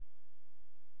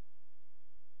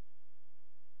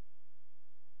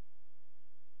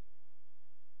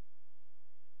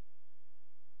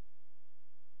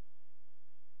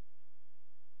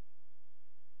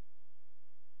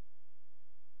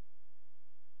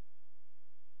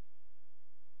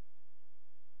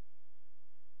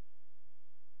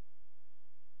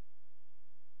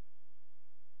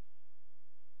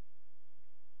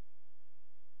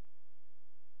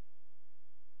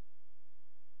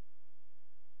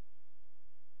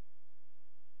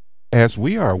as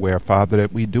we are aware, Father,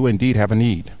 that we do indeed have a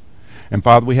need. And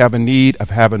Father, we have a need of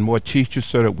having more teachers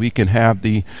so that we can have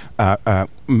the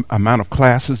amount of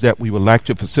classes that we would like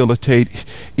to facilitate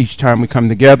each time we come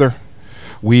together.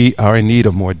 We are in need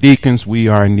of more deacons. We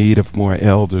are in need of more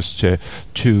elders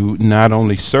to not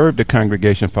only serve the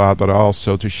congregation, Father, but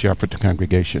also to shepherd the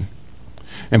congregation.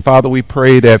 And Father, we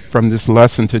pray that from this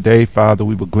lesson today, Father,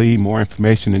 we will glean more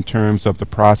information in terms of the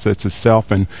process itself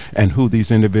and who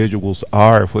these individuals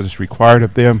are, what is required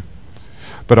of them.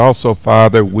 But also,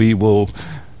 Father, we will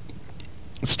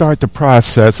start the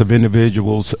process of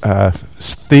individuals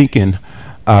thinking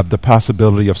of the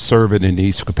possibility of serving in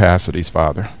these capacities,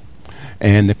 Father.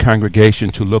 And the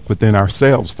congregation to look within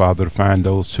ourselves, Father, to find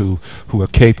those who are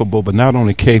capable, but not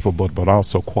only capable, but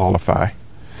also qualify.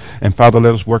 And Father,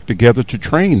 let us work together to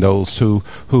train those who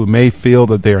may feel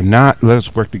that they're not. Let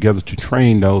us work together to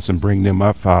train those and bring them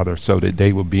up, Father, so that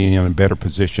they will be in a better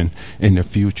position in the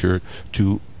future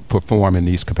to perform in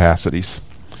these capacities.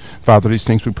 Father, these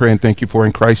things we pray and thank you for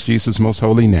in Christ Jesus' most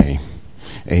holy name.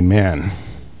 Amen.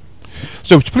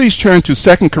 So please turn to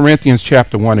 2 Corinthians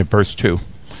chapter 1 at verse 2.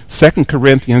 2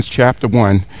 Corinthians chapter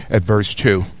 1 at verse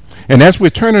 2. And as we're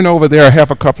turning over there, I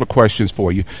have a couple of questions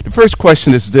for you. The first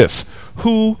question is this: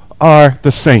 who are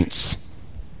the saints?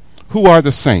 Who are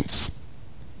the saints?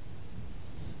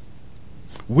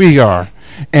 We are.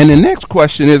 And the next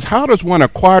question is, how does one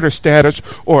acquire the status,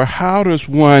 or how does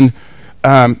one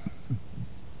come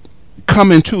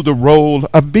into the role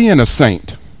of being a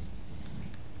saint?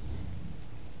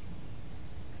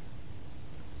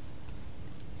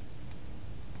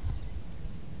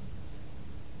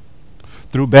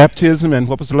 Through baptism, and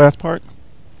what was the last part?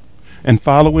 And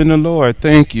following the Lord.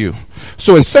 Thank you.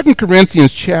 So in 2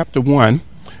 Corinthians chapter 1,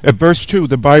 at verse 2,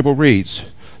 the Bible reads,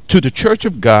 "To the church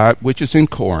of God which is in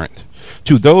Corinth,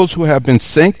 to those who have been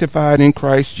sanctified in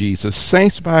Christ Jesus,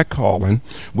 saints by calling,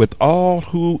 with all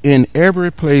who in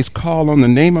every place call on the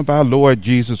name of our Lord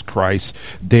Jesus Christ,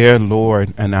 their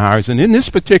Lord and ours." And in this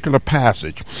particular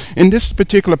passage,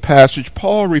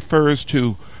 Paul refers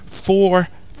to four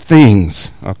things,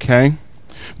 okay?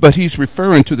 But he's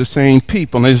referring to the same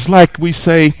people. And it's like we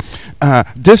say,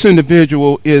 this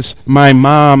individual is my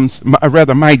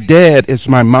dad is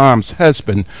my mom's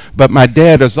husband, but my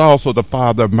dad is also the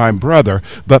father of my brother,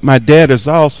 but my dad is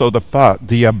also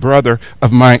the brother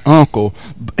of my uncle,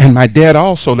 and my dad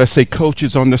also, let's say,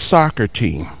 coaches on the soccer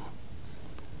team.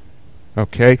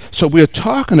 Okay? So we're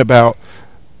talking about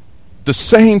the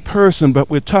same person, but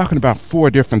we're talking about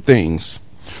four different things.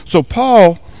 So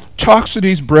Paul talks to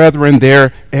these brethren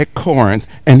there at Corinth,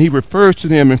 and he refers to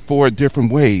them in four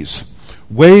different ways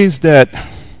that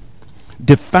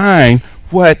define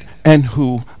what and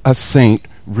who a saint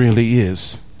really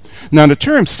is. Now, the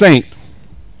term saint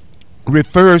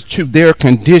refers to their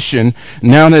condition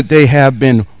now that they have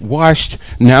been washed,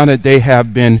 now that they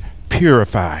have been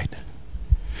purified.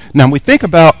 Now, we think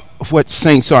about what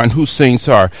saints are and who saints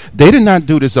are. They did not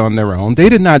do this on their own. They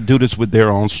did not do this with their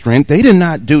own strength. They did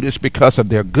not do this because of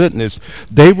their goodness.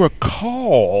 They were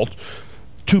called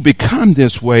to become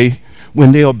this way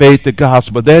when they obeyed the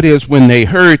gospel. That is, when they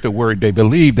heard the word, they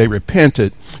believed, they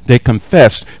repented, they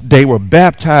confessed, they were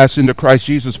baptized into Christ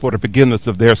Jesus for the forgiveness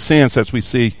of their sins, as we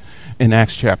see in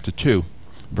Acts chapter 2,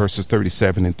 verses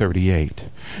 37 and 38.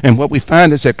 And what we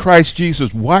find is that Christ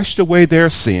Jesus washed away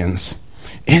their sins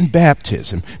in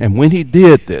baptism. And when he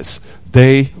did this,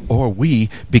 we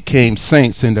became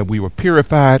saints, in that we were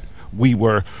purified, we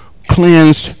were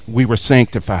cleansed, we were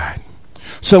sanctified.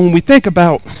 So when we think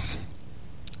about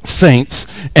saints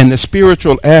and the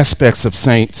spiritual aspects of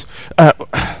saints,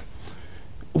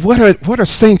 what are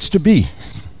saints to be?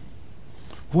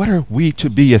 What are we to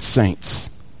be as saints?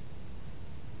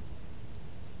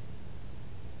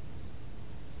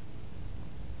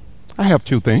 I have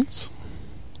two things.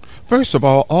 First of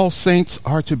all saints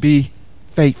are to be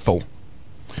faithful.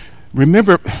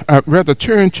 Remember,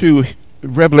 turn to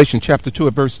Revelation chapter 2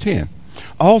 at verse 10.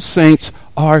 All saints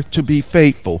are to be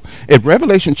faithful. In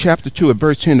Revelation chapter 2 at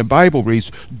verse 10, the Bible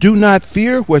reads, "Do not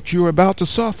fear what you are about to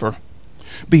suffer.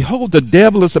 Behold, the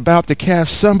devil is about to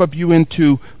cast some of you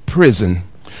into prison,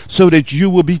 so that you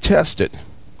will be tested.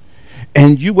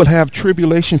 And you will have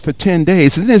tribulation for 10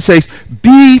 days. And then it says,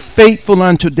 be faithful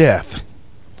unto death,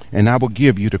 and I will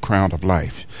give you the crown of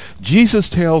life. Jesus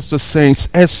tells the saints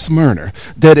at Smyrna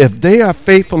that if they are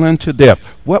faithful unto death,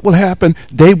 what will happen?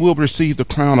 They will receive the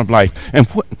crown of life.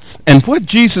 And what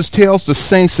Jesus tells the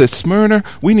saints at Smyrna,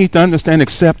 we need to understand,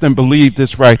 accept, and believe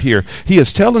this right here. He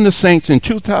is telling the saints in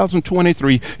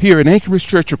 2023 here in Anchorage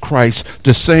Church of Christ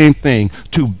the same thing,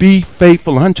 to be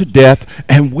faithful unto death,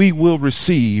 and we will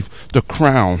receive the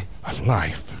crown of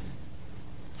life.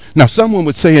 Now, someone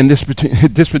would say in this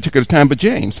particular time, but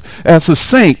James, as a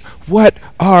saint, what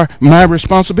are my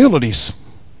responsibilities?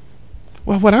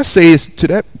 Well, what I say is to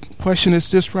that question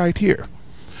is this right here.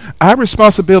 Our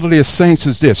responsibility as saints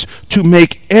is this: to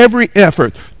make every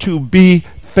effort to be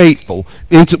faithful,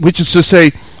 which is to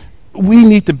say, we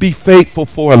need to be faithful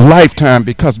for a lifetime,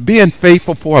 because being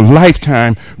faithful for a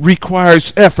lifetime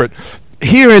requires effort.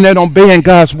 Hearing and obeying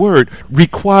God's word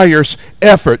requires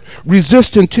effort.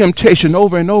 Resisting temptation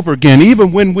over and over again,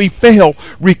 even when we fail,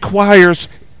 requires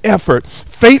effort.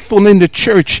 Faithful in the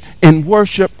church in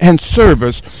worship and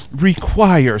service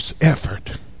requires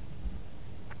effort.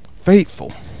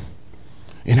 Faithful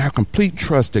in our complete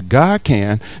trust that God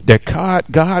can, that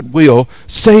God will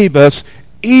save us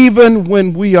even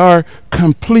when we are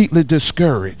completely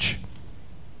discouraged.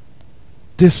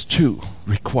 This too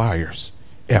requires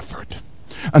effort.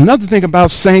 Another thing about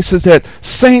saints is that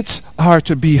saints are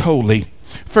to be holy.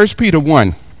 1 Peter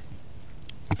 1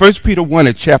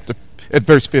 at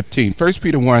verse 15. 1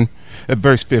 Peter 1 at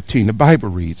verse 15. The Bible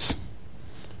reads,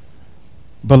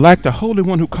 "But like the Holy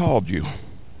One who called you,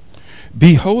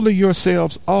 be holy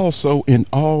yourselves also in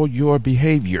all your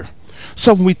behavior."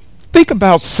 So when we think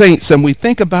about saints and we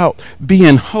think about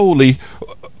being holy,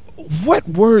 what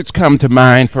words come to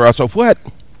mind for us, or what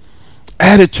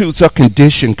attitudes or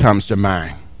condition comes to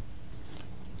mind?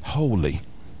 Holy,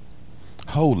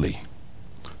 holy,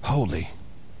 holy.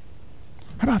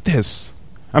 How about this?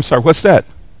 I'm sorry, what's that?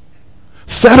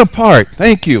 Set apart.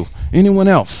 Thank you. Anyone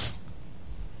else?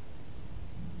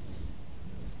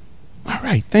 All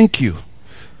right, thank you.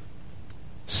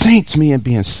 Saints mean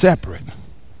being separate.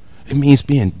 It means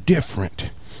being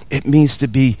different. It means to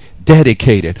be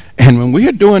dedicated. And when we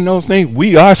are doing those things,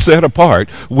 we are set apart.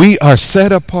 We are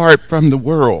set apart from the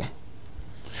world.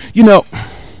 You know,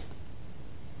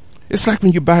 it's like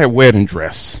when you buy a wedding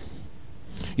dress.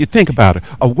 You think about it.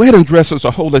 A wedding dress is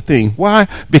a holy thing. Why?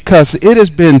 Because it has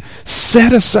been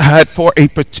set aside for a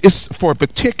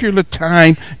particular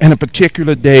time and a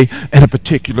particular day and a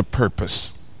particular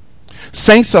purpose.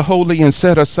 Saints are holy and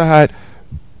set aside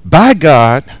by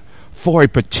God for a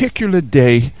particular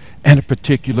day and a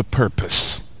particular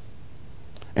purpose.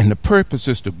 And the purpose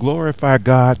is to glorify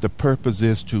God. The purpose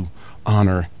is to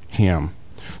honor Him.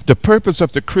 The purpose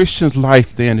of the Christian's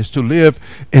life then is to live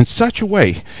in such a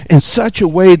way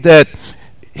that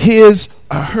his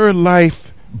or her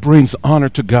life brings honor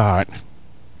to God.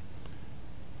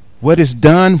 What is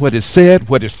done, what is said,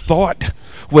 what is thought,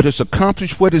 what is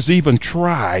accomplished, what is even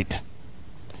tried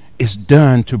is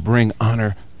done to bring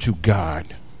honor to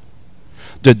God.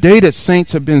 The day that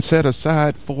saints have been set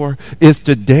aside for is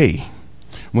the day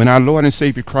when our Lord and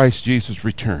Savior Christ Jesus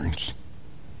returns.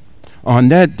 On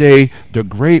that day, the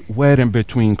great wedding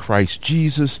between Christ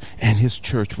Jesus and His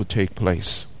church will take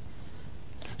place.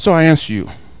 So I ask you,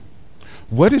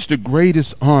 what is the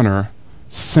greatest honor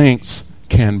saints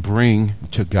can bring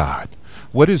to God?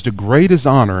 What is the greatest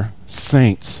honor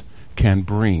saints can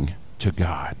bring to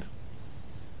God?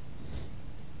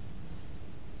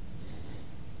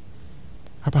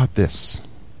 How about this?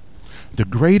 The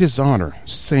greatest honor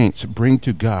saints bring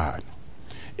to God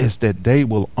is that we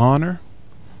will honor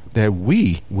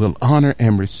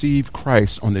and receive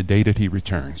Christ on the day that He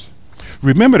returns.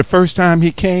 Remember the first time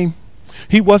He came?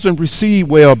 He wasn't received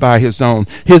well by His own.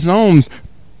 His own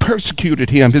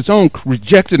persecuted Him. His own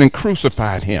rejected and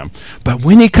crucified Him. But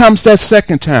when He comes that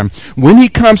second time,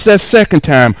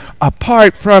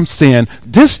 apart from sin,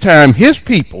 this time His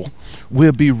people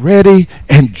will be ready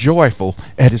and joyful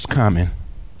at His coming.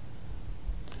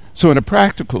 So in a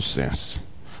practical sense,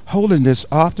 holiness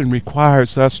often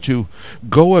requires us to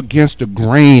go against the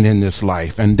grain in this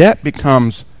life, and that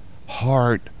becomes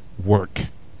hard work.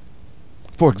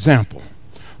 For example,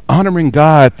 honoring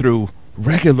God through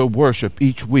regular worship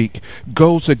each week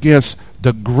goes against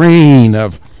the grain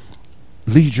of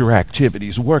leisure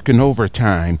activities, working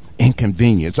overtime,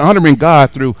 inconvenience. Honoring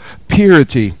God through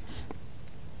purity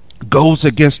goes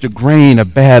against the grain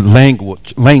of bad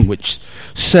language,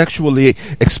 sexually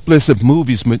explicit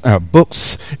movies,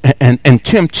 books, and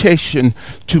temptation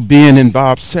to being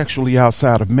involved sexually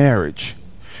outside of marriage.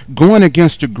 Going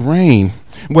against the grain,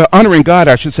 honoring God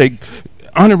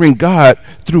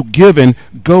through giving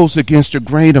goes against the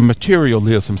grain of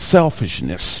materialism,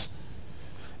 selfishness,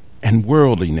 and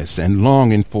worldliness, and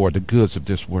longing for the goods of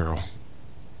this world.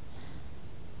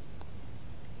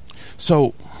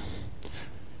 So,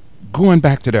 going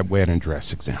back to that wedding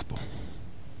dress example,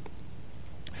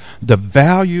 the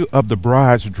value of the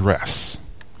bride's dress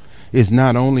is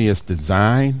not only its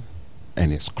design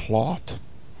and its cloth,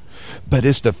 but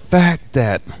it's the fact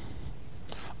that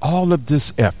all of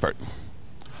this effort,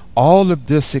 All of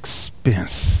this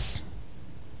expense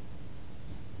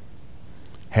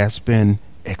has been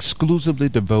exclusively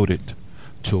devoted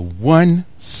to one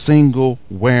single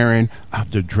wearing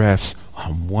of the dress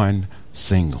on one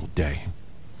single day.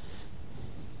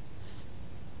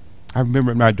 I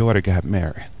remember my daughter got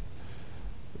married.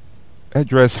 That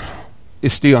dress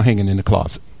is still hanging in the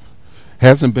closet.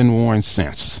 Hasn't been worn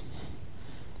since.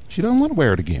 She doesn't want to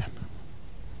wear it again.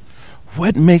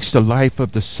 What makes the life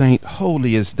of the saint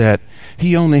holy is that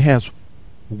we only have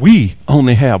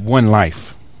one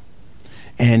life.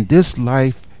 And this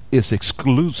life is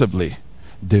exclusively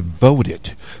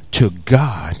devoted to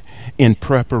God in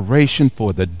preparation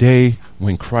for the day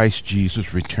when Christ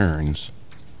Jesus returns.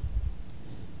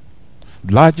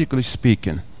 Logically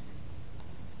speaking,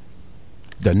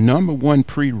 the number one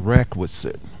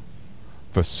prerequisite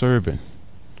for serving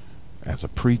as a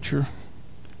preacher,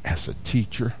 as a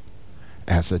teacher,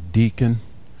 as a deacon,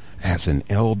 as an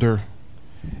elder,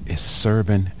 is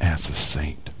serving as a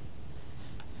saint.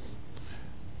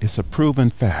 It's a proven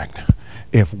fact.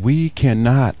 If we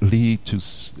cannot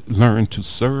learn to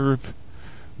serve,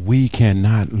 we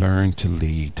cannot learn to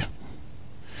lead.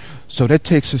 So that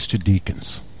takes us to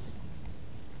deacons.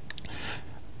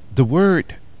 The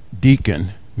word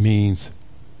deacon means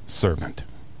servant.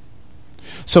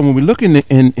 So when we look in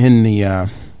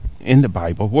the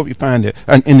Bible, what we find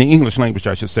in the English language,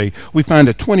 I should say, we find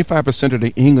that 25% of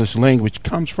the English language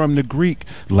comes from the Greek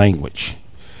language,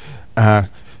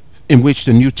 in which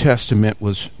the New Testament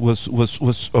was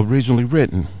originally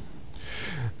written.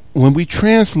 When we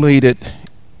translated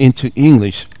into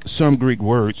English some Greek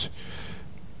words,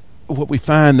 what we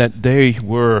find that they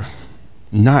were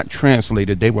not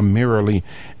translated, they were merely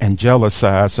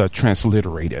angelicized or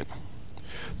transliterated.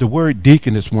 The word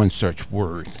deacon is one such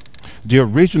word. The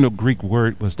original Greek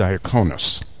word was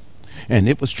diakonos, and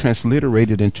it was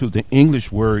transliterated into the English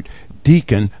word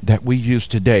deacon that we use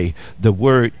today. The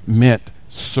word meant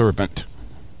servant.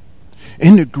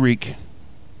 In the Greek,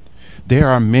 there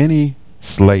are many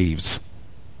slaves,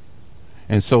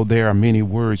 and so there are many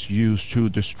words used to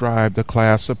describe the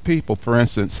class of people. For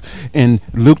instance, in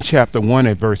Luke chapter 1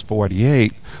 at verse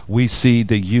 48, we see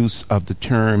the use of the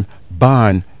term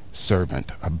bond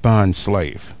servant, a bond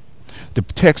slave. The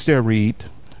text there read,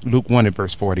 Luke 1 at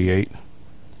verse 48,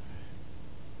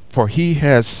 "For he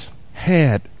has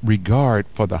had regard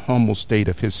for the humble state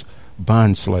of his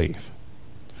bond slave.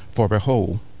 For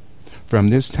behold, from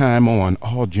this time on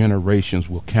all generations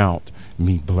will count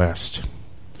me blessed."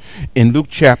 In Luke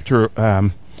chapter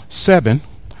 7,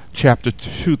 chapter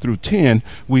 2 through 10,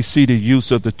 we see the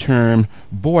use of the term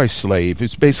boy slave.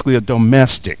 It's basically a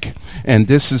domestic. And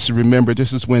this is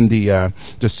when the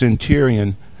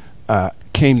centurion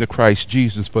came to Christ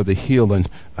Jesus for the healing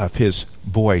of his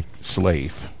boy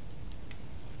slave.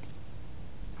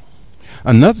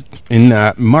 Another in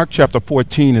Mark chapter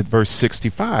 14 at verse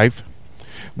 65,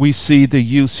 we see the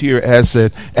use here as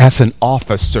an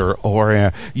officer,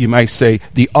 or you might say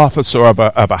the officer of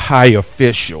a high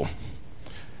official.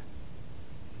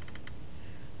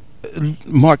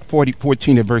 Mark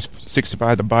 14 at verse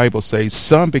 65, the Bible says,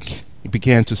 "Some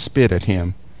began to spit at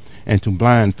him, and to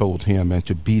blindfold him, and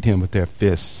to beat him with their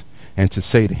fists, and to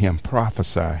say to him,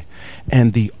 'Prophesy.'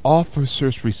 And the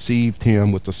officers received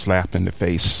him with a slap in the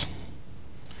face."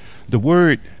 The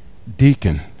word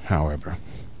deacon, however,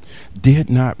 did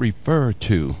not refer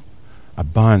to a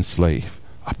bond slave,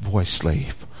 a boy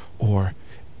slave, or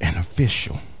an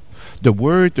official. The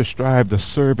word described a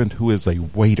servant who is a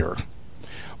waiter,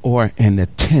 or an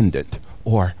attendant,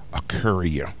 or a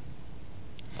courier.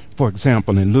 For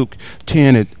example, in Luke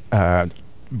 10 at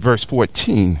verse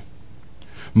 14,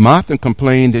 Martha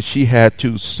complained that she had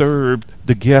to serve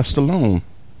the guest alone.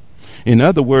 In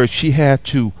other words, she had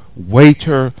to wait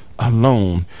her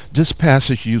alone. This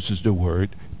passage uses the word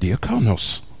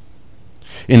diakonos.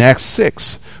 In Acts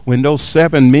 6, when those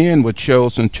 7 men were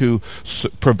chosen to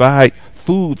provide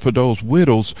food for those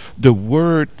widows, the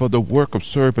word for the work of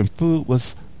serving food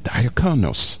was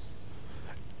diakonos,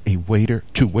 a waiter,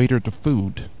 to waiter the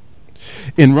food.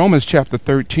 In Romans chapter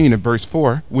 13 and verse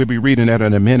 4, we'll be reading that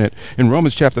in a minute. In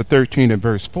Romans chapter 13 and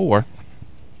verse 4,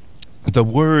 the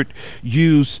word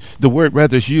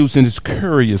is used in its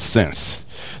courier sense.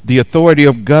 The authority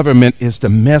of government is the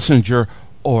messenger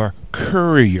or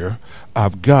courier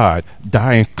of God,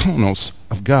 diakonos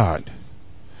of God.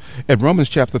 At Romans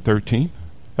chapter 13,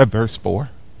 at verse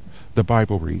 4, the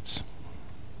Bible reads,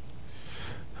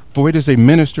 "For it is a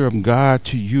minister of God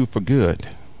to you for good.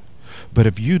 But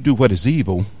if you do what is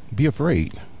evil, be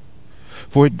afraid.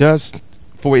 For it does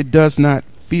not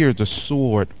fear the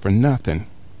sword for nothing.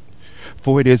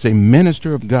 For it is a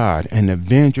minister of God, an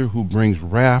avenger who brings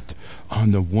wrath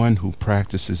on the one who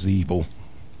practices evil.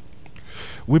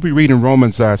 We'll be reading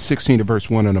Romans 16 to verse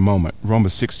 1 in a moment.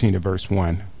 Romans 16 to verse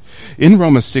 1. In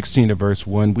Romans 16 to verse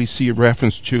 1, we see a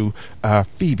reference to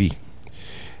Phoebe.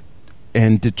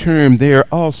 And the term there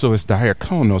also is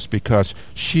diakonos because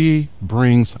she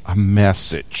brings a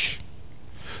message.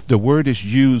 The word is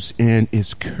used in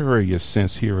its courier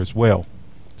sense here as well.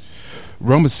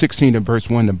 Romans 16 and verse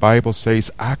 1, the Bible says,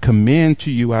 I commend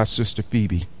to you our sister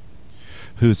Phoebe,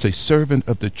 who is a servant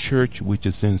of the church which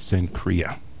is in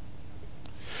Cenchrea.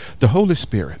 The Holy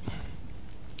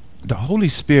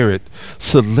Spirit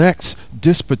selects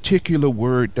this particular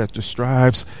word that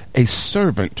describes a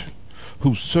servant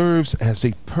who serves as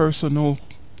a personal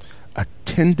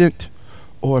attendant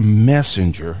or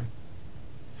messenger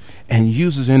and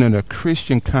uses it in a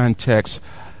Christian context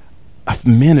of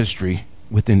ministry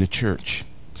within the church.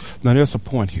 Now there's a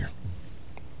point here.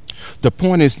 The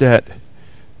point is that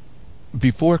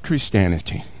before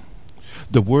Christianity,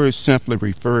 the word simply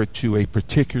referred to a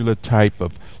particular type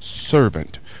of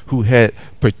servant who had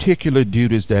particular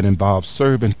duties that involved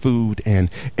serving food and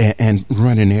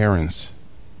running errands.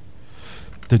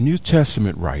 The New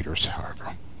Testament writers,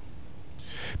 however,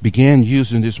 began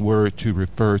using this word to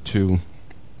refer to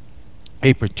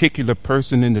a particular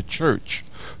person in the church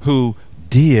who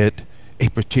did a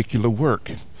particular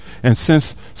work. And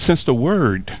since the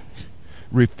word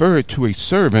referred to a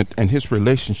servant and his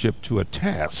relationship to a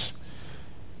task,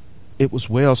 it was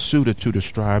well suited to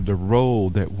describe the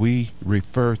role that we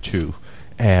refer to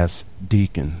as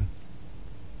deacon.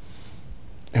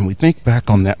 And we think back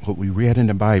on that, what we read in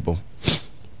the Bible.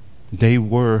 They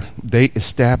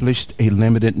established a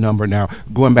limited number. Now,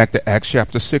 going back to Acts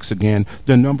chapter 6 again,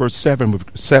 the number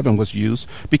 7 was used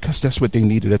because that's what they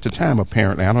needed at the time,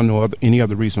 apparently. I don't know any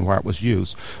other reason why it was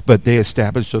used, but they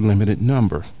established a limited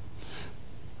number.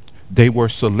 They were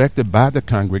selected by the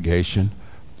congregation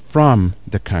from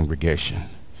the congregation.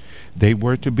 They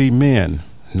were to be men,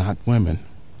 not women.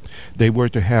 They were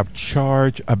to have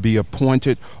charge or be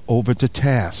appointed over the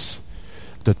tasks.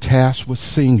 The task was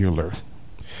singular.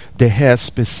 They had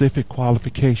specific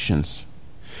qualifications.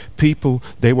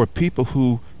 They were people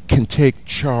who can take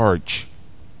charge.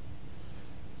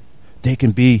 They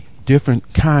can be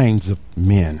different kinds of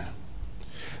men.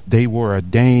 They were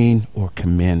ordained or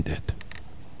commended.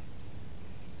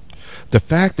 The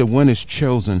fact that one is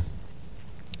chosen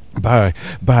by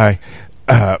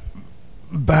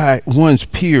one's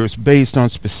peers based on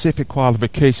specific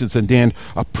qualifications and then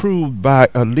approved by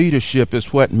a leadership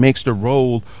is what makes the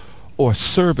role or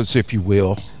service, if you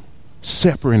will,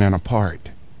 separate and apart.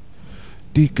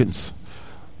 Deacons,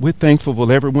 we're thankful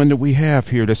for everyone that we have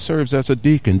here that serves as a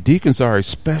deacon. Deacons are a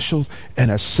special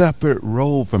and a separate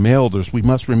role from elders. We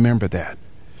must remember that.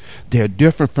 They're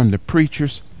different from the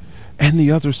preachers and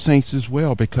the other saints as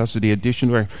well because of the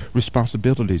additional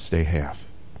responsibilities they have.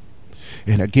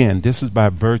 And again, this is by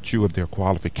virtue of their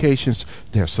qualifications,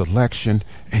 their selection,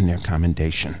 and their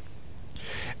commendation.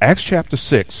 Acts chapter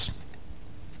 6,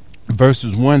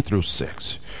 verses 1 through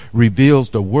 6, reveals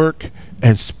the work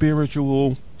and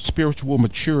spiritual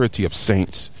maturity of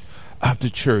saints of the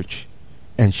church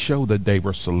and show that they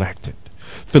were selected.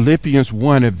 Philippians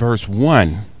 1 and verse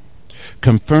 1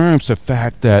 confirms the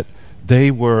fact that they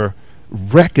were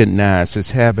recognized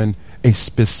as having a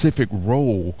specific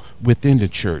role within the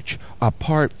church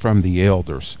apart from the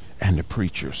elders and the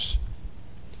preachers.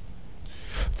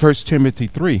 1 Timothy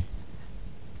 3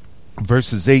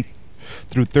 verses 8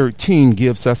 through 13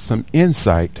 gives us some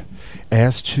insight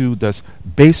as to the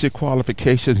basic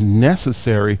qualifications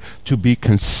necessary to be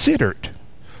considered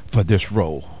for this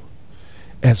role,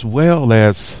 as well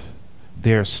as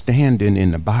their standing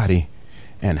in the body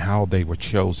and how they were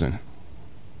chosen.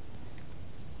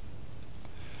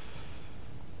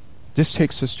 This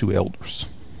takes us to elders.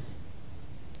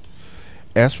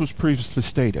 As was previously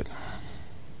stated,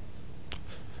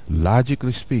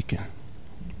 logically speaking,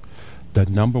 the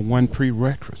number one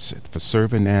prerequisite for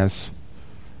serving as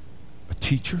a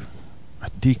teacher, a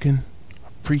deacon,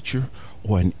 a preacher,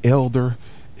 or an elder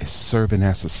is serving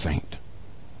as a saint.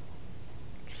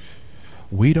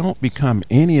 We don't become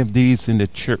any of these in the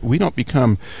church. We don't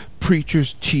become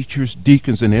preachers, teachers,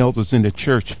 deacons, and elders in the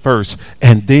church first,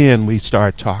 and then we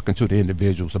start talking to the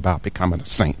individuals about becoming a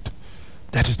saint.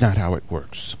 That is not how it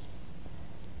works.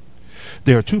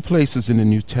 There are two places in the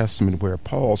New Testament where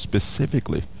Paul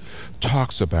specifically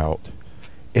talks about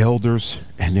elders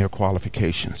and their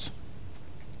qualifications.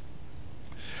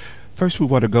 First, we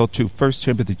want to go to 1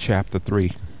 Timothy chapter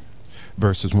 3.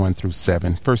 Verses 1 through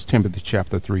 7. 1 Timothy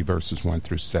chapter 3, verses 1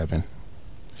 through 7.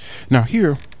 Now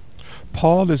here,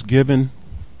 Paul is given,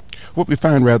 what we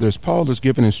find rather is Paul is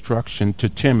giving instruction to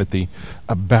Timothy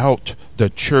about the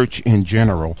church in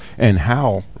general and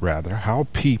how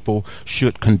people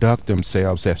should conduct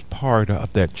themselves as part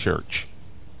of that church.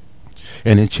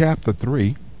 And in chapter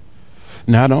 3,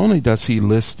 not only does he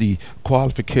list the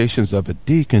qualifications of a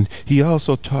deacon, he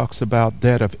also talks about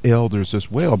that of elders as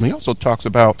well. And he also talks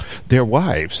about their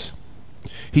wives.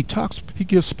 He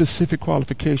gives specific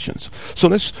qualifications. So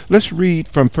let's read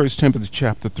from 1 Timothy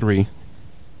chapter 3,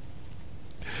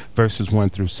 verses 1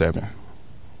 through 7.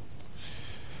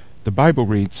 The Bible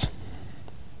reads,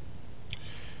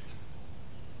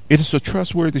 "It is a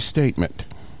trustworthy statement.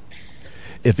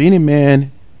 If any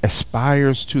man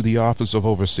aspires to the office of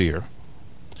overseer,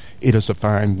 it is a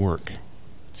fine work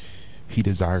he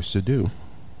desires to do.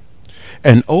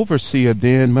 An overseer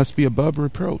then must be above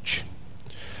reproach,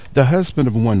 the husband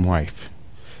of one wife,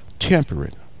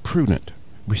 temperate, prudent,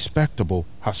 respectable,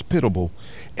 hospitable,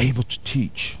 able to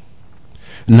teach,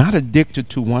 not addicted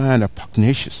to wine or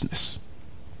pugnaciousness,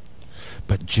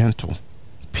 but gentle,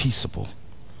 peaceable,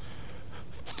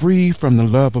 free from the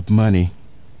love of money.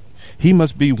 He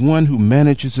must be one who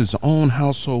manages his own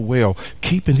household well,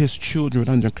 keeping his children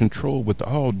under control with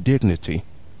all dignity.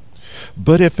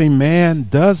 But if a man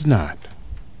does not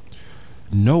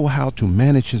know how to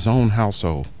manage his own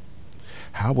household,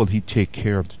 how will he take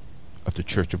care of the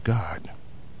church of God?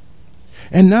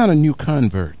 And not a new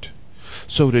convert,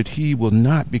 so that he will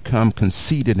not become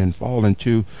conceited and fall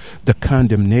into the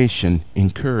condemnation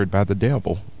incurred by the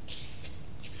devil.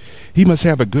 He must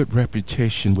have a good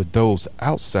reputation with those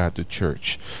outside the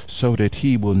church, so that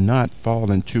he will not fall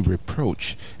into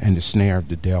reproach and the snare of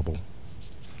the devil."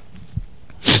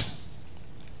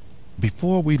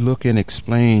 Before we look and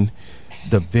explain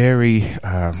the very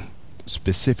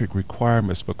specific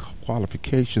requirements for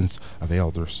qualifications of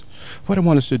elders, what I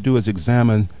want us to do is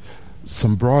examine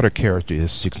some broader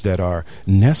characteristics that are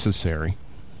necessary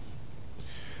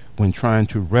when trying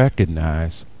to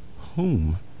recognize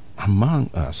whom among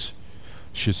us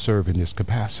should serve in this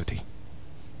capacity.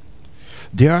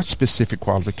 There are specific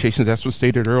qualifications, as was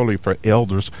stated earlier, for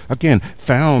elders, again,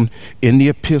 found in the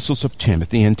epistles of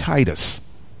Timothy and Titus.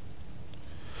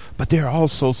 But there are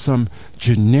also some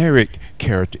generic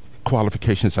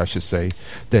qualifications, I should say,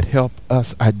 that help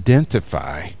us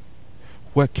identify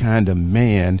what kind of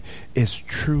man is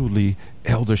truly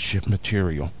eldership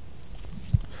material.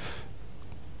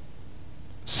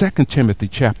 2 Timothy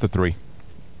chapter 3.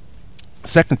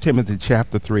 2 Timothy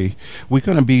chapter 3. We're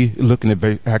going to be looking at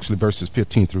verses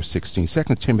 15 through 16.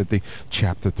 2 Timothy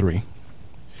chapter 3.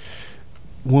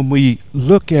 When we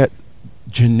look at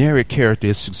generic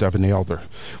characteristics of an elder,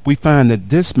 we find that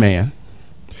this man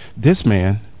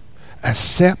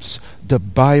accepts the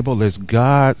Bible as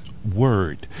God's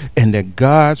word, and that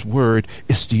God's word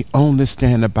is the only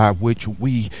standard by which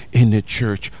we in the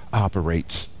church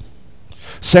operates.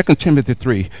 2 Timothy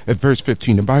 3 at verse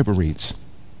 15, the Bible reads,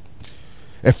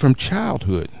 "And from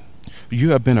childhood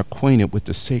you have been acquainted with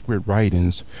the sacred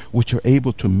writings, which are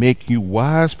able to make you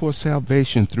wise for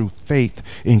salvation through faith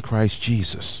in Christ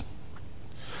Jesus.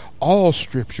 All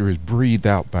scripture is breathed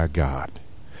out by God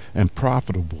and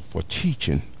profitable for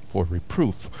teaching, for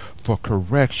reproof, for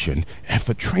correction, and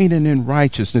for training in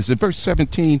righteousness." In verse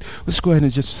 17, let's go ahead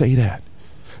and just say that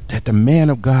the man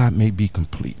of God may be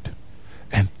complete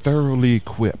and thoroughly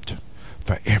equipped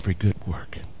for every good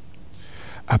work.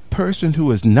 A person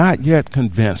who is not yet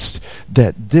convinced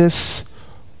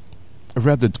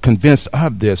convinced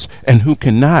of this, and who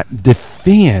cannot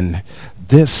defend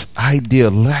this idea,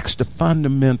 lacks the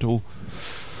fundamental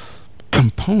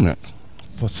component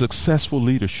for successful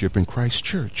leadership in Christ's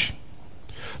church.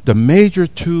 The major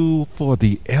tool for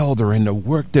the elder and the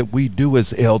work that we do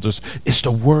as elders is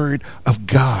the Word of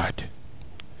God.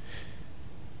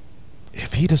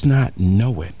 If he does not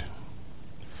know it,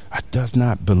 or does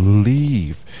not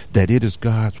believe that it is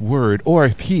God's Word, or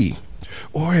if he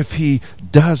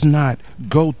does not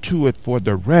go to it for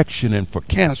direction and for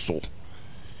counsel,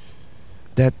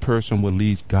 that person will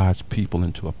lead God's people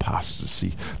into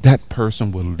apostasy. That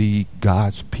person will lead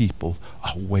God's people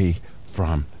away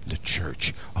from the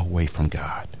church, away from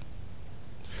God.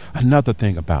 Another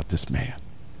thing about this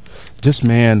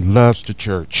man loves the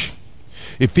church.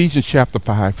 Ephesians chapter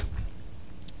 5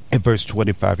 at verse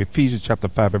 25. Ephesians chapter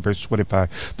 5 at verse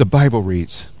 25. The Bible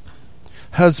reads,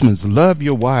 "Husbands, love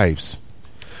your wives,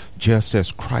 just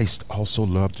as Christ also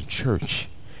loved the church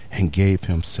and gave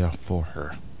himself for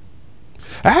her."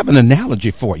 I have an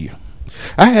analogy for you.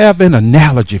 And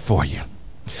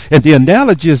the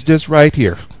analogy is this right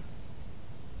here.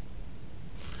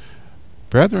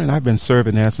 Brethren, I've been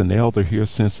serving as an elder here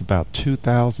since about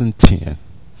 2010.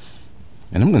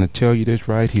 And I'm going to tell you this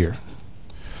right here.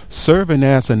 Serving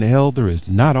as an elder is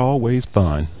not always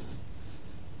fun.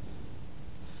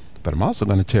 But I'm also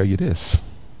going to tell you this.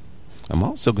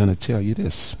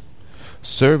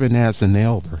 Serving as an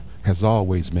elder has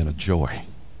always been a joy.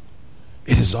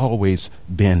 It has always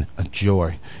been a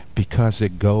joy because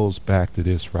it goes back to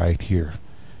this right here.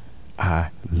 I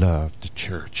love the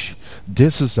church.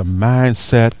 This is a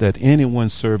mindset that anyone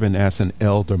serving as an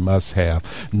elder must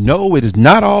have. No, it is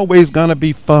not always going to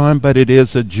be fun, but it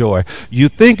is a joy. You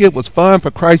think it was fun for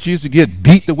Christ Jesus to get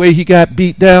beat the way he got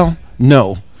beat down?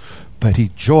 No, but he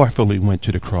joyfully went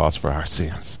to the cross for our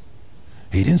sins.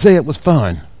 He didn't say it was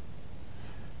fun.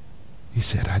 He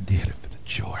said, I did it for the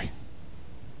joy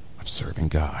of serving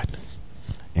God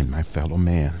and my fellow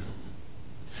man.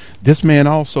 This man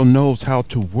also knows how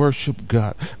to worship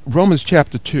God. Romans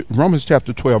chapter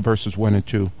 12 verses 1 and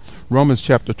 2. Romans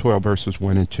chapter 12 verses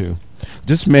 1 and 2.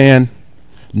 This man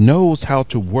knows how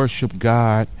to worship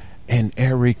God in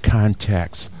every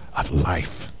context of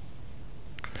life.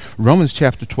 Romans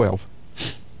chapter 12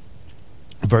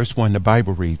 verse 1, the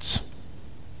Bible reads,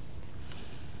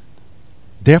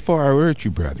 Therefore I urge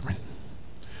you, brethren,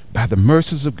 by the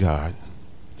mercies of God,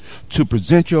 to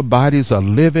present your bodies a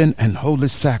living and holy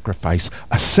sacrifice,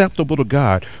 acceptable to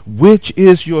God, which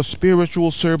is your spiritual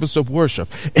service of worship.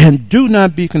 And do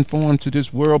not be conformed to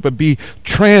this world, but be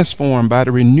transformed by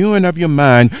the renewing of your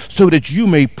mind, so that you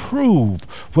may prove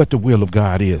what the will of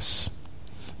God is,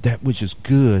 that which is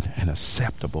good and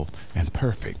acceptable and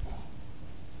perfect.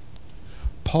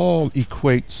 Paul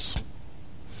equates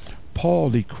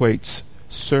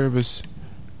service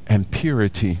and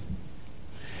purity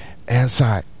as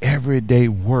our everyday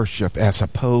worship, as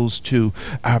opposed to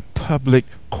our public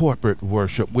corporate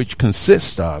worship, which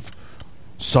consists of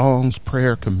songs,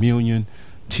 prayer, communion,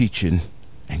 teaching,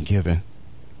 and giving.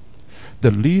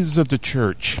 The leaders of the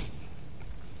church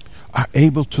are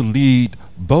able to lead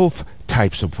both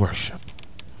types of worship.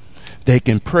 They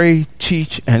can pray,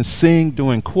 teach, and sing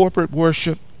during corporate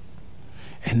worship,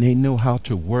 and they know how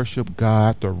to worship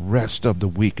God the rest of the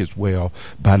week as well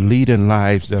by leading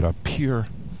lives that are pure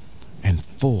and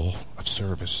full of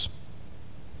service.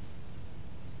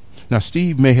 Now,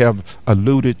 Steve may have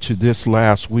alluded to this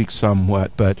last week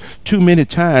somewhat, but too many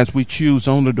times we choose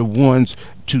as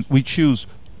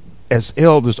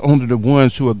elders only the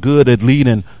ones who are good at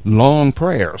leading long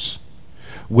prayers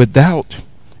without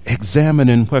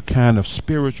examining what kind of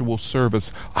spiritual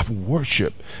service of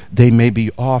worship they may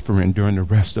be offering during the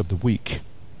rest of the week.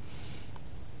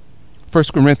 1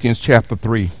 Corinthians chapter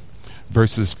 3,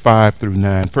 verses 5 through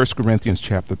 9. 1 Corinthians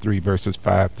chapter 3, verses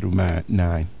 5 through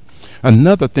 9.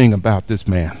 Another thing about this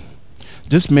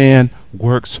man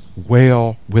works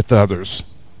well with others.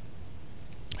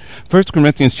 1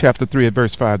 Corinthians chapter 3 at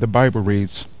verse 5, the Bible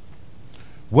reads,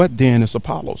 What then is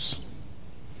Apollos?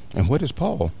 And what is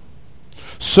Paul?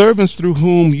 Servants through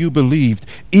whom you believed,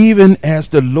 even as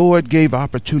the Lord gave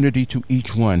opportunity to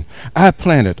each one. I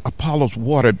planted, Apollos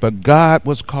watered, but God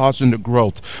was causing the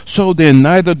growth. So then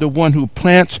neither the one who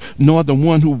plants nor the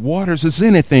one who waters is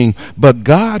anything, but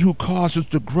God who causes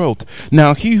the growth.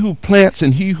 Now he who plants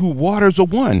and he who waters are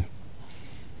one,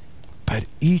 but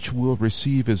each will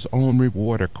receive his own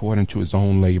reward according to his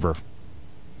own labor.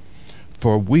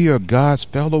 For we are God's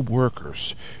fellow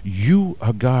workers. You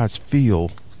are God's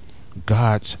field,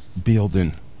 God's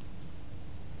building.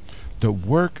 The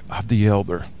work of the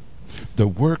elder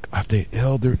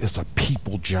is a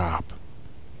people job.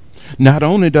 Not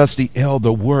only does the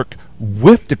elder work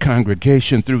with the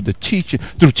congregation through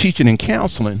teaching and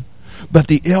counseling, but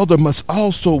the elder must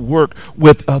also work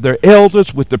with other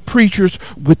elders, with the preachers,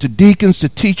 with the deacons, the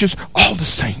teachers, all the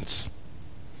saints.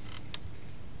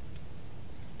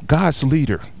 God's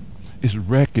leader is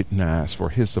recognized for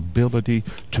his ability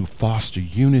to foster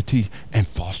unity and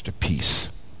foster peace,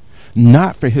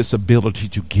 not for his ability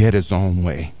to get his own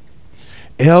way.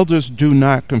 Elders do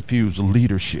not confuse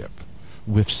leadership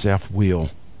with self-will.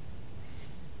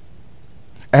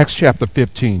 Acts chapter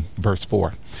 15, verse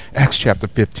 4. Acts chapter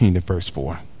 15 and verse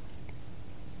 4.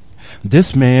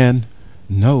 This man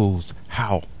knows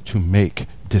how to make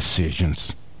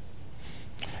decisions.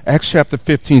 Acts chapter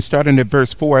 15, starting at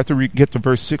verse 4. After we get to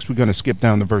verse 6, we're going to skip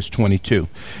down to verse 22.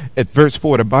 At verse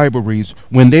 4, the Bible reads,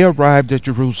 When they arrived at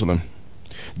Jerusalem,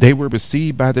 they were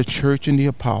received by the church and the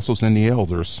apostles and the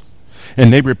elders,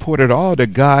 and they reported all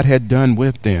that God had done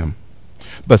with them.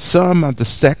 But some of the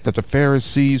sect of the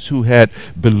Pharisees who had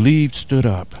believed stood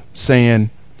up,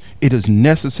 saying, It is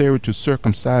necessary to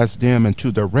circumcise them and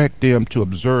to direct them to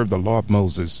observe the law of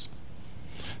Moses.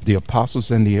 The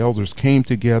apostles and the elders came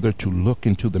together to look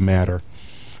into the matter.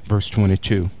 Verse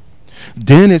 22.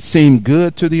 Then it seemed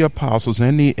good to the apostles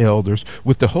and the elders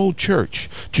with the whole church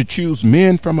to choose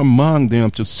men from among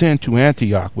them to send to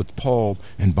Antioch with Paul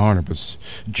and Barnabas,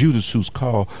 Judas, who's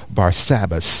called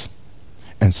Barsabbas,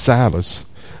 and Silas,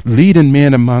 leading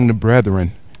men among the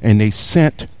brethren. And they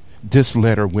sent this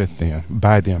letter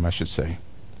by them.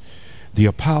 The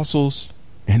apostles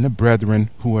and the brethren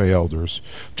who are elders,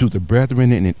 to the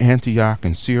brethren in Antioch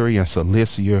and Syria and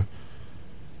Cilicia,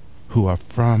 who are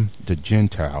from the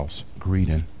Gentiles,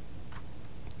 greeting.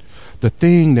 The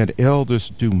thing that elders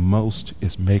do most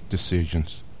is make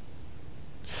decisions.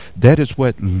 That is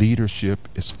what leadership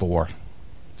is for.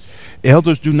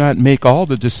 Elders do not make all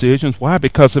the decisions. Why?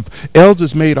 Because if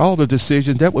elders made all the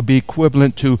decisions, that would be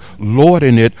equivalent to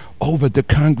lording it over the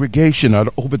congregation or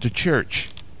over the church.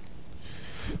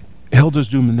 Elders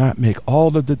do not make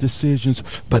all of the decisions,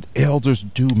 but elders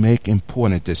do make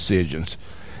important decisions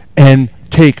and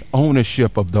take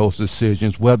ownership of those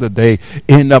decisions, whether they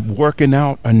end up working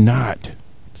out or not.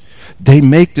 They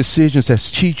make decisions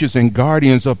as teachers and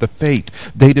guardians of the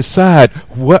faith. They decide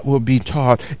what will be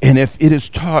taught, and if it is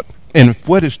taught, and if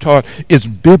what is taught is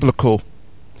biblical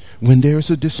when there is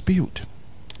a dispute.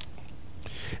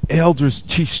 Elders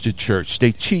teach the church.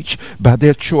 They teach by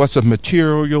their choice of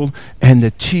material and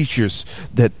the teachers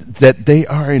that they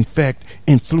are in fact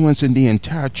influencing the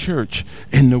entire church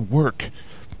in the work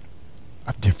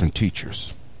of different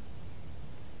teachers.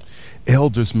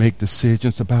 Elders make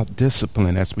decisions about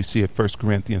discipline, as we see at 1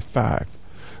 Corinthians 5,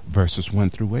 verses 1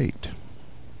 through 8.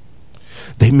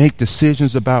 They make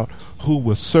decisions about who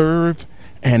will serve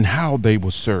and how they will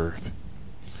serve.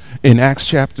 In Acts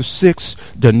chapter 6,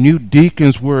 the new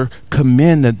deacons were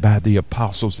commended by the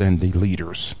apostles and the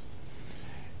leaders.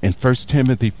 In 1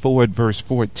 Timothy 4, verse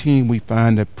 14, we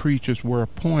find that preachers were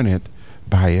appointed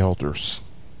by elders.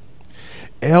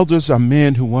 Elders are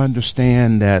men who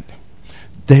understand that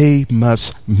they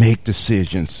must make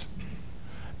decisions.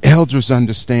 Elders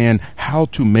understand how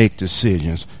to make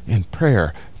decisions in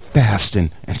prayer, fasting,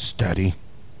 and study.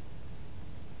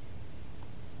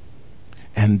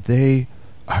 And they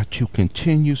are to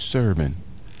continue serving,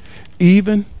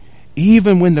 even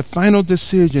when the final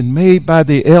decision made by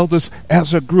the elders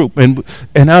as a group. And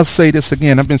I'll say this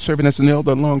again, I've been serving as an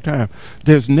elder a long time.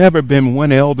 There's never been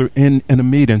one elder in a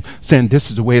meeting saying this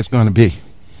is the way it's going to be.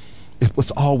 It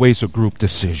was always a group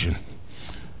decision.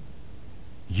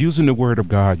 Using the word of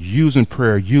God, using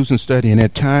prayer, using study, and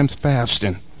at times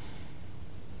fasting.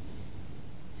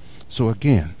 So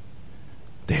again,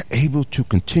 they're able to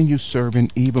continue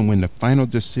serving even when the final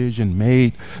decision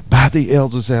made by the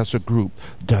elders as a group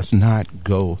does not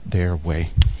go their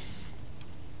way.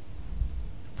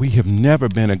 We have never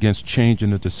been against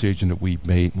changing the decision that we've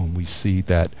made when we see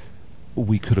that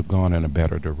we could have gone in a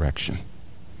better direction.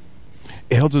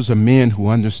 Elders are men who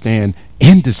understand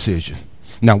indecision.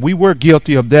 Now, we were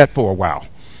guilty of that for a while.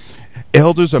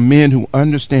 Elders are men who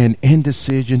understand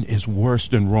indecision is worse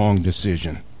than wrong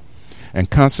decision. And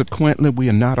consequently, we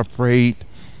are not afraid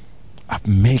of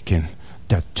making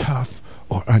the tough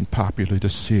or unpopular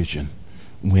decision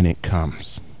when it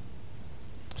comes.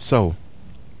 So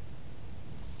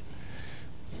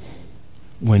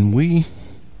then, we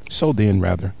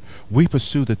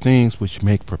pursue the things which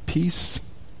make for peace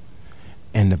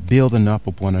and the building up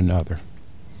of one another,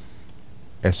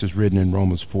 as is written in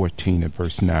Romans 14 and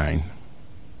verse 9.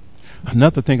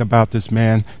 Another thing about this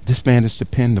man is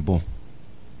dependable.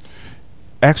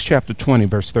 Acts chapter 20,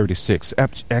 verse 36.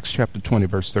 Acts chapter 20,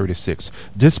 verse 36.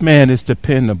 This man is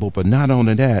dependable, but not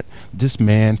only that, this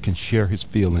man can share his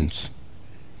feelings.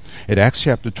 At Acts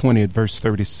chapter 20, at verse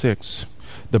 36,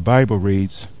 the Bible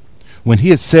reads, when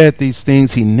he had said these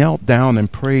things, he knelt down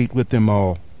and prayed with them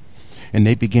all. And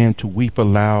they began to weep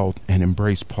aloud and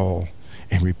embrace Paul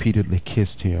and repeatedly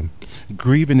kissed him,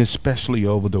 grieving especially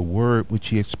over the word which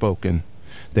he had spoken,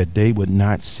 that they would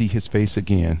not see his face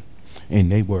again.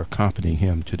 And they were accompanying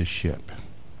him to the ship.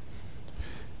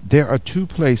 There are two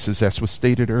places, as was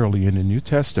stated earlier in the New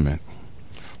Testament,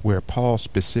 where Paul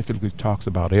specifically talks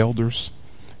about elders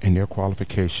and their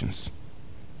qualifications.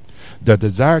 The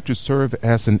desire to serve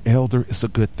as an elder is a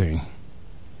good thing,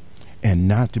 and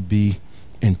not to be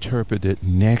interpreted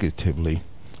negatively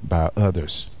by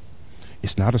others.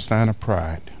 It's not a sign of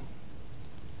pride.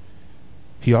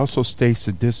 He also states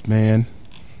that this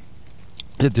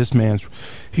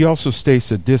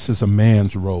is a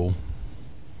man's role,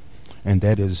 and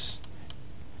that it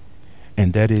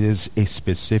is a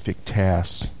specific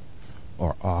task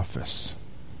or office.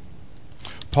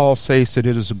 Paul says that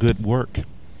it is a good work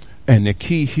And the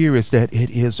key here is that it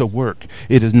is a work.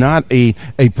 It is not a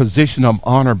position of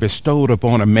honor bestowed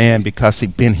upon a man because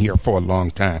he's been here for a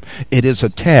long time. It is a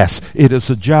task. It is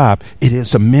a job. It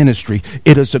is a ministry.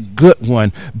 It is a good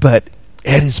one, but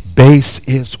at its base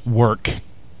is work.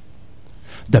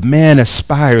 The man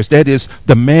aspires, that is,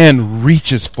 the man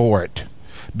reaches for it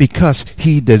because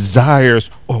he desires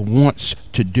or wants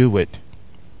to do it.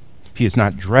 He is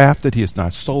not drafted, he is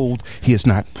not sold, he is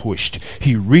not pushed.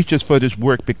 He reaches for this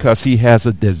work because he has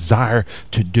a desire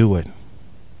to do it.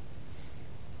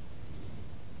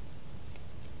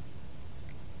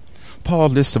 Paul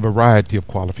lists a variety of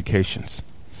qualifications.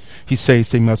 He says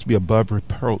they must be above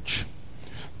reproach,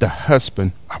 the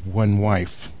husband of one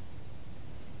wife,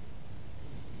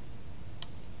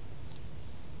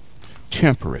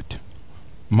 temperate,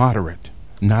 moderate,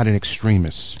 not an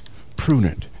extremist,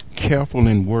 prudent, careful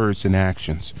in words and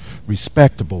actions,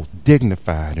 respectable,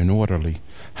 dignified, and orderly,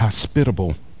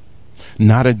 hospitable,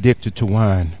 not addicted to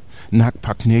wine, not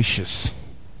pugnacious,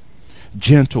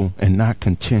 gentle and not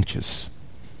contentious,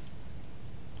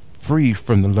 free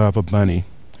from the love of money,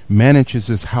 manages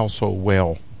his household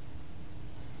well,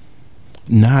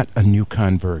 not a new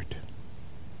convert,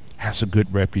 has a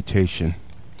good reputation.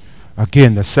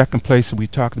 Again, the second place that we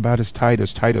talked about is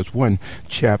Titus. Titus 1,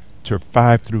 chapter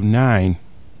 5 through 9.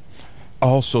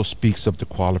 Also speaks of the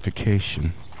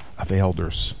qualification of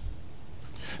elders.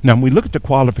 Now, when we look at the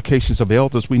qualifications of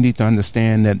elders, we need to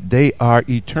understand that they are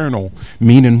eternal,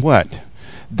 meaning what?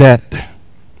 That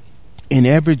in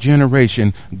every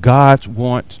generation, God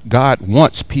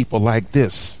wants people like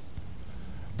this.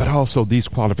 But also, these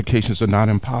qualifications are not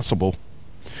impossible.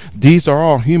 These are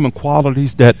all human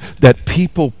qualities that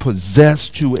people possess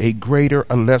to a greater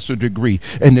or lesser degree.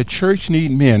 And the church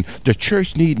need men. The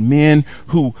church need men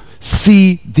who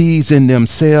see these in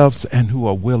themselves and who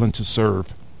are willing to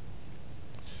serve.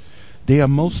 They are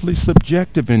mostly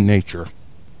subjective in nature,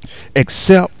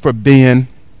 except for being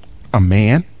a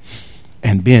man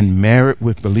and being married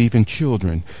with believing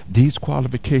children. These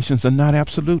qualifications are not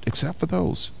absolute except for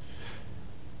those.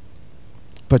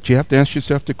 But you have to ask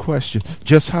yourself the question,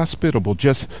 just hospitable,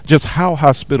 just how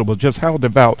hospitable, just how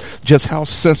devout, just how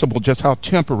sensible, just how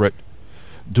temperate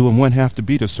do one have to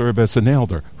be to serve as an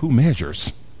elder? Who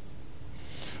measures?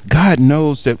 God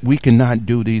knows that we cannot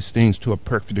do these things to a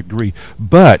perfect degree,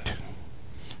 but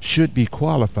should be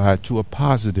qualified to a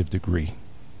positive degree.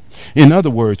 In other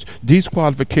words, these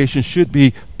qualifications should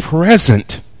be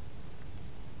present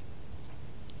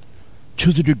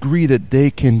to the degree that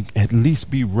they can at least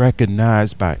be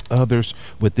recognized by others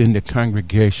within the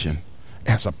congregation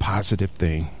as a positive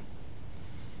thing.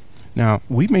 Now,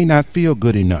 we may not feel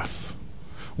good enough.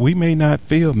 We may not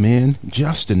feel, men,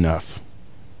 just enough.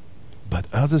 But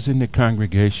others in the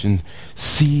congregation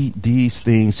see these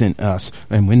things in us.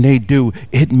 And when they do,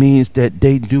 it means that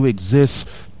they do exist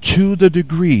to the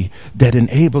degree that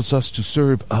enables us to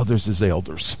serve others as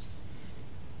elders.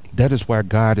 That is why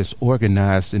God has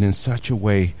organized it in such a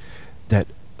way that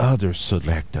others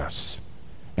select us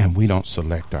and we don't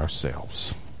select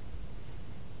ourselves.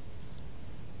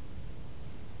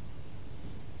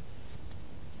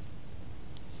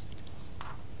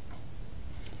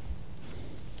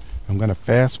 I'm going to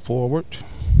fast forward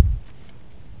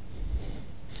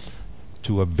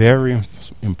to a very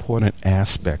important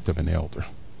aspect of an elder.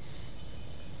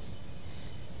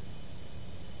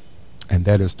 And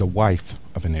that is the wife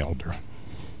of an elder.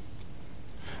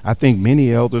 I think many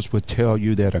elders would tell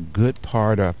you that a good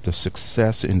part of the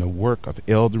success in the work of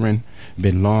eldering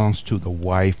belongs to the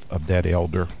wife of that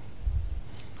elder.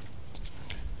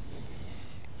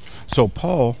 So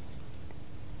Paul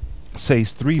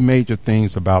says three major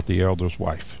things about the elder's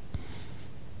wife.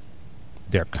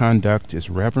 Their conduct is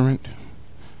reverent.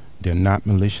 They're not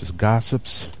malicious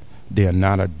gossips. They are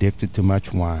not addicted to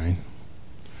much wine.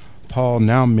 Paul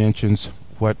now mentions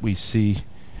what we see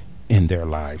in their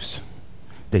lives.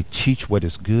 They teach what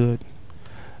is good.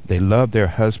 They love their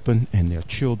husband and their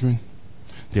children.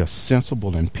 They're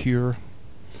sensible and pure.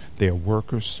 They're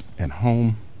workers at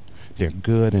home. They're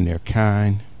good and they're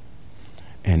kind.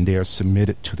 And they're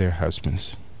submitted to their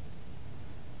husbands.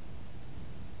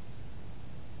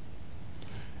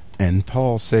 And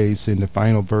Paul says in the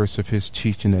final verse of his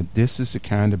teaching that this is the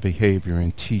kind of behavior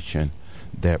and teaching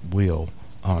that will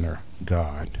honor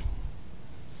God.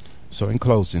 So in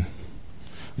closing,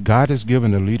 God has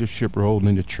given a leadership role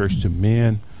in the church to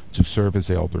men to serve as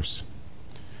elders.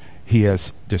 He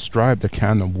has described the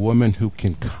kind of woman who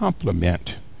can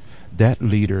complement that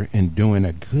leader in doing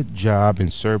a good job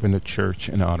in serving the church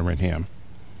and honoring him.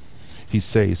 He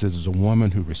says this is a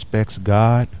woman who respects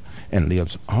God and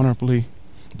lives honorably,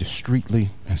 discreetly,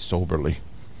 and soberly.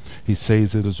 He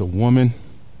says it is a woman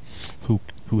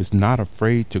who is not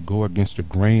afraid to go against the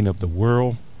grain of the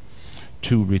world,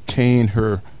 to retain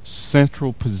her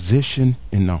central position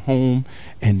in the home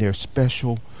and their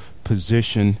special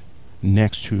position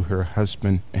next to her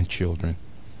husband and children.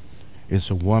 Is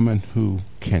a woman who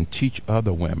can teach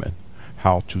other women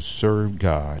how to serve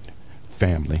God,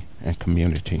 family, and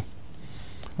community.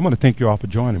 I want to thank you all for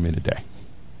joining me today.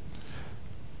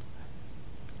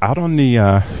 Out on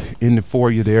the in the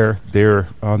foyer there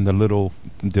on the little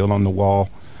deal on the wall,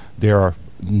 there are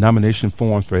nomination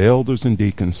forms for elders and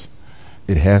deacons.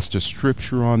 It has the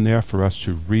scripture on there for us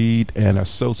to read and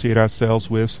associate ourselves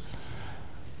with,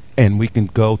 and we can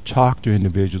go talk to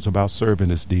individuals about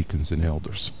serving as deacons and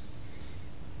elders.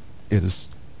 It is,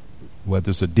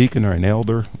 whether it's a deacon or an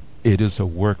elder, it is a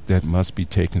work that must be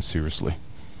taken seriously.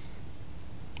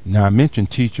 Now, I mentioned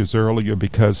teachers earlier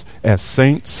because as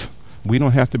saints, we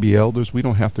don't have to be elders. We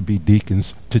don't have to be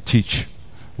deacons to teach.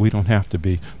 We don't have to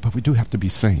be, but we do have to be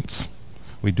saints.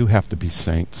 We do have to be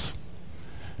saints.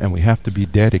 And we have to be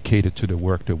dedicated to the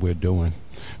work that we're doing.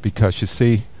 Because you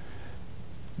see,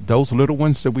 those little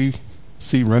ones that we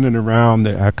see running around,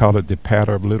 I call it the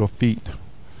patter of little feet.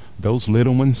 Those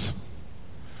little ones,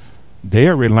 they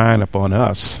are relying upon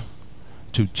us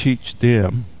to teach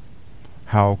them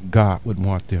how God would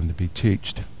want them to be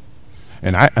taught.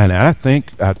 And I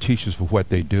thank our teachers for what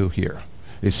they do here,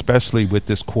 especially with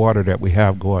this quarter that we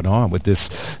have going on with this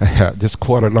this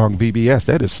quarter-long VBS.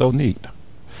 That is so neat.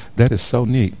 That is so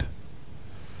neat.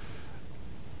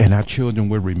 And our children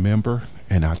will remember,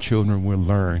 and our children will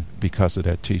learn because of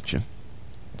that teaching.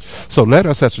 So let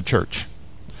us as a church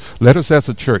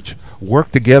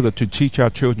work together to teach our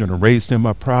children and raise them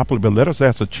up properly. But let us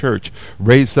as a church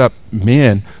raise up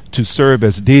men to serve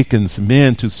as deacons,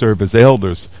 men to serve as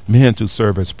elders, men to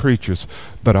serve as preachers,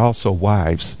 but also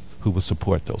wives who will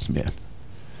support those men.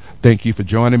 Thank you for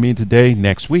joining me today.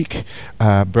 Next week,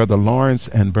 Brother Lawrence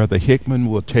and Brother Hickman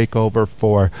will take over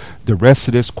for the rest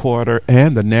of this quarter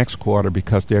and the next quarter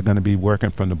because they're going to be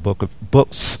working from the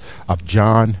books of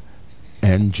John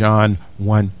and John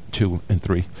 1, 2, and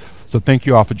 3. So thank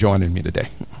you all for joining me today.